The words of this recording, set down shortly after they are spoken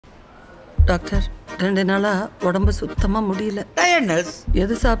Doctor 2 நாளா உடம்பு சுத்தமா முடியல. டயர்ட்னஸ்.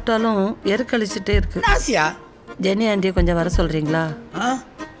 எது சாப்பிட்டாலும் எருக்கழிச்சிட்டே இருக்கு. நாசியா? ஜெனி ஆண்டியை கொஞ்சம் வர சொல்றீங்களா?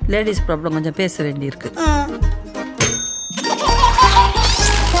 லேடிஸ் ப்ராப்ளம் கொஞ்சம் பேச வேண்டியிருக்கு.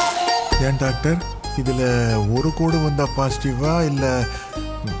 ஏன் டாக்டர் இதுல ஒரு கோடு வந்தா பாசிட்டிவா இல்ல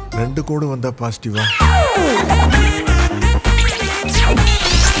 2 கோடு வந்தா பாசிட்டிவா?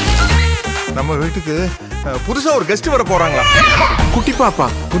 நம்ம வீட்டுக்கு புதுசா ஒரு கெஸ்ட் வர போறாங்களா? குட்டி பாப்பா.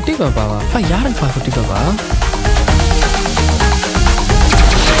 குட்டி பாப்பாவா? யாருப்பா குட்டி பாப்பா?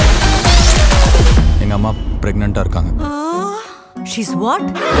 எங்க அம்மா பிரெக்னெண்டா இருக்காங்க. She's what?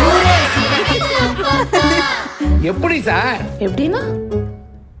 எப்படி சார்? எப்படின்னா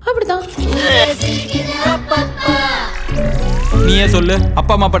அப்படிதான். நீயே சொல்லு,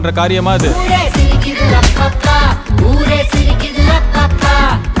 அப்பா அம்மா பண்ற காரியமா அது?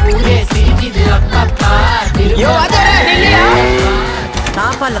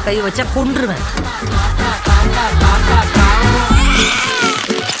 தாப்பால கை வச்சா கொன்றுவேன்.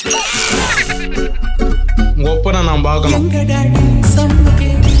 ஒப்பனை நான் பார்க்கணும்.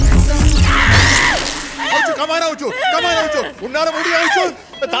 உன்னால முடியாது.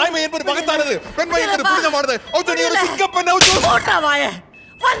 தாய்மை என்பது பகத்தானது, பெண்மை என்பது புனிதமானது. நீ ஒரு சிங்க பெண். போட்டா வாய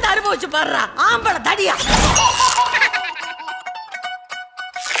வந்து அனுபவிச்சு பாடுறா ஆம்பளை தடியா.